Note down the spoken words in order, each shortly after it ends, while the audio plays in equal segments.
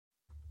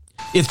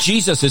If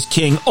Jesus is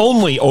king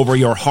only over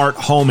your heart,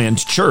 home, and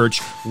church,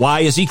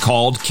 why is he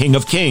called King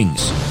of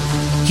Kings?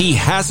 He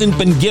hasn't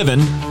been given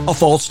a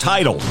false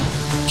title.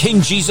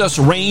 King Jesus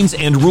reigns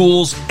and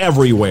rules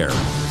everywhere.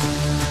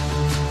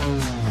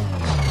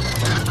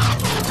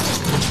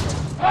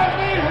 Let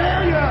me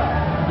hear you!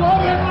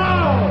 Going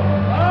loud!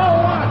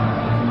 All one,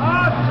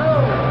 all two,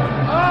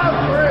 all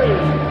three.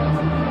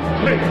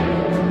 Please.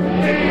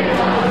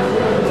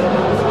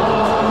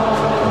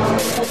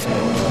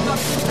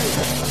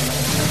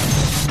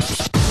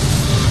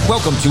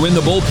 Welcome to In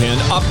the Bullpen,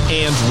 Up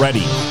and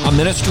Ready, a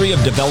ministry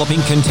of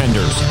developing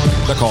contenders.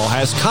 The call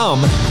has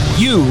come.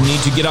 You need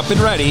to get up and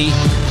ready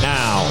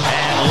now.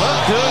 And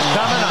look who's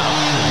coming up.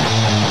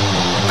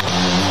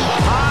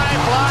 High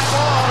fly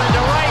ball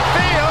into right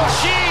field.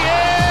 She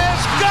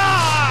is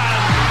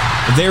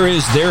gone! There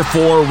is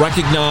therefore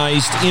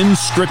recognized in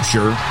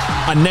Scripture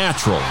a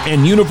natural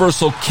and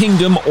universal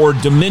kingdom or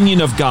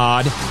dominion of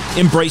God,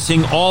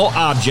 embracing all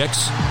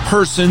objects,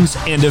 persons,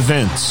 and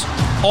events,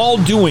 all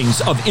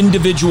doings of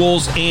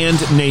individuals and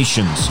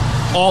nations,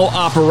 all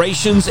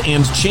operations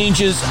and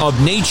changes of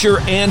nature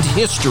and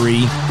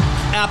history,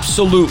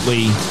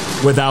 absolutely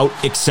without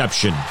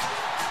exception.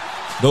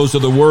 Those are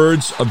the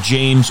words of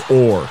James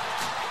Orr.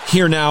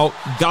 Hear now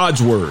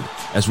God's word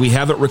as we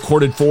have it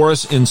recorded for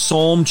us in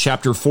Psalm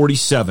chapter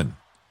 47.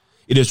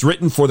 It is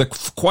written for the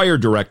choir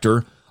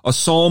director, a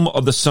psalm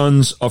of the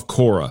sons of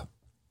Korah.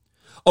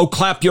 O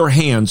clap your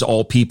hands,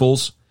 all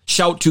peoples.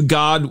 Shout to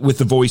God with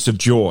the voice of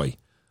joy.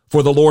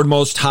 For the Lord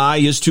Most High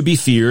is to be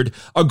feared,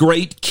 a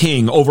great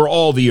king over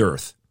all the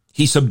earth.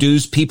 He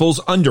subdues peoples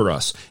under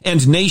us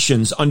and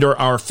nations under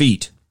our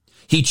feet.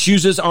 He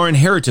chooses our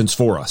inheritance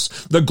for us,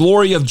 the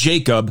glory of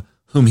Jacob,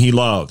 whom he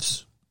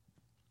loves.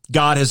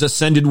 God has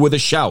ascended with a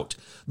shout,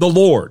 the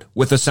Lord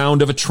with the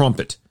sound of a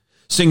trumpet.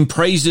 Sing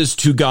praises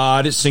to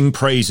God, sing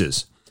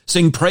praises.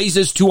 Sing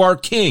praises to our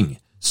King,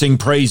 sing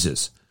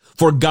praises.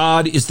 For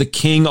God is the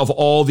King of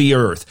all the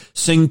earth.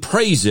 Sing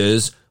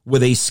praises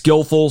with a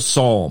skillful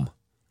psalm.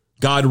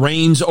 God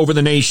reigns over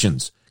the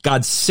nations.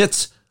 God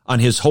sits on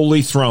his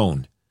holy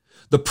throne.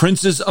 The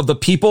princes of the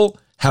people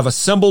have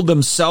assembled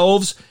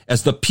themselves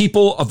as the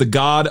people of the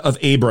God of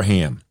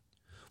Abraham.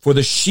 For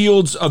the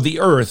shields of the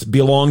earth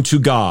belong to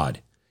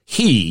God.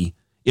 He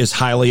is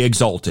highly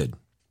exalted.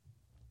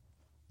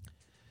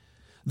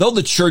 Though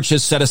the church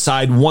has set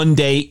aside one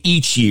day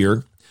each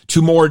year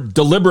to more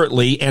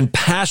deliberately and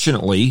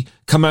passionately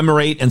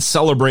commemorate and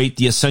celebrate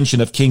the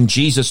ascension of King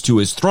Jesus to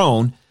his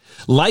throne,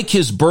 like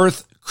his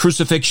birth,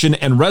 crucifixion,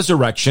 and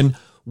resurrection,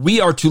 we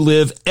are to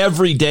live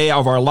every day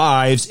of our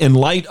lives in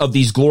light of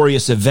these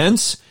glorious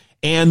events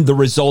and the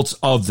results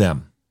of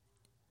them.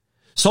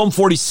 Psalm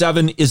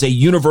 47 is a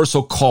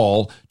universal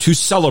call to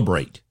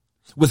celebrate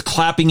with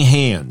clapping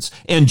hands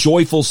and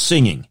joyful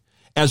singing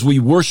as we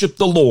worship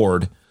the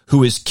Lord,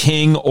 who is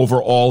King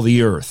over all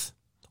the earth.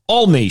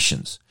 All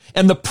nations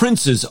and the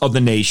princes of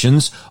the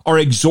nations are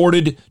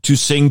exhorted to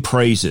sing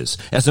praises.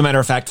 As a matter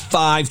of fact,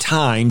 5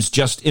 times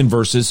just in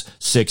verses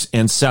 6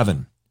 and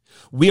 7.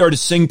 We are to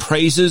sing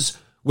praises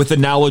with the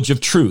knowledge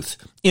of truth,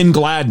 in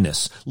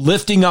gladness,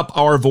 lifting up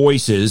our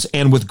voices,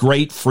 and with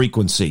great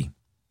frequency.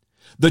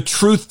 The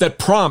truth that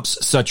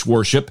prompts such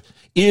worship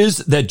is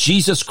that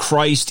Jesus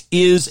Christ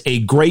is a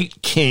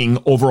great king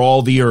over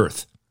all the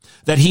earth,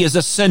 that he has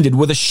ascended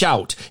with a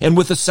shout and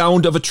with the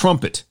sound of a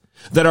trumpet,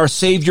 that our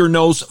Savior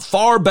knows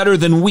far better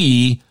than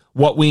we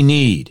what we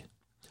need,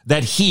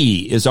 that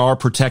he is our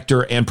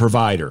protector and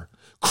provider.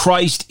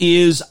 Christ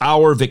is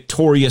our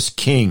victorious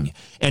king,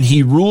 and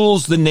he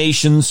rules the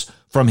nations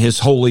from his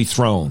holy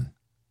throne.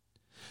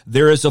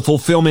 There is a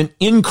fulfillment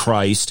in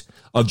Christ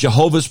of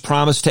Jehovah's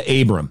promise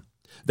to Abram,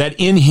 that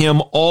in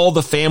him all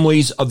the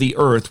families of the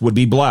earth would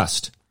be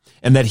blessed,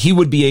 and that he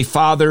would be a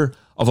father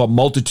of a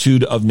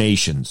multitude of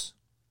nations.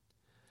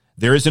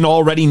 There is an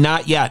already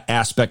not yet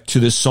aspect to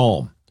this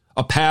psalm,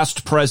 a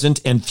past, present,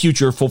 and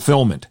future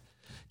fulfillment.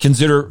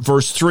 Consider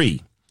verse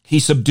 3. He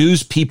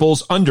subdues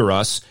peoples under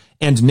us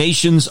and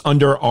nations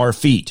under our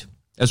feet,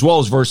 as well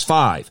as verse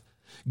 5.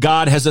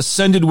 God has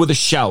ascended with a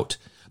shout,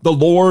 the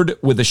Lord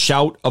with the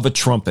shout of a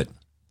trumpet.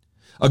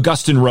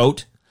 Augustine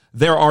wrote,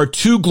 there are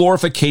 2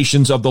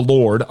 glorifications of the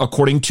Lord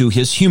according to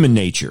his human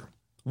nature.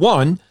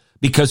 One,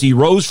 because he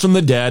rose from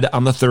the dead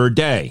on the 3rd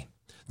day.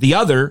 The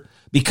other,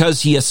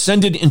 because he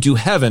ascended into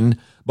heaven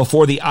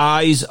before the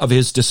eyes of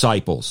his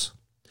disciples.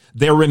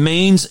 There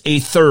remains a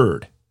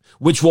third,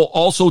 which will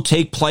also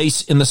take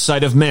place in the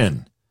sight of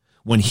men,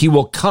 when he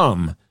will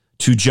come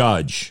to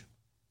judge.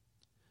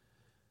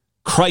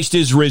 Christ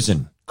is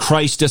risen.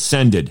 Christ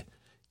ascended.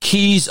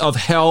 Keys of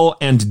hell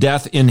and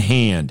death in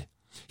hand.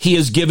 He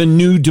is given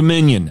new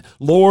dominion,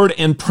 Lord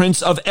and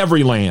Prince of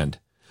every land.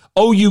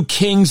 O you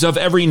kings of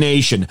every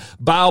nation,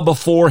 bow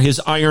before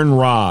his iron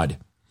rod.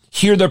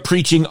 Hear the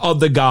preaching of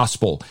the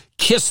gospel.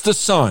 Kiss the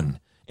Son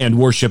and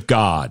worship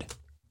God.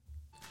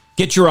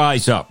 Get your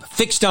eyes up,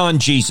 fixed on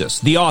Jesus,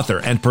 the author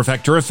and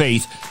perfecter of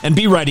faith, and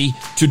be ready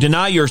to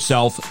deny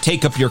yourself,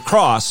 take up your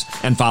cross,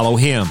 and follow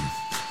him.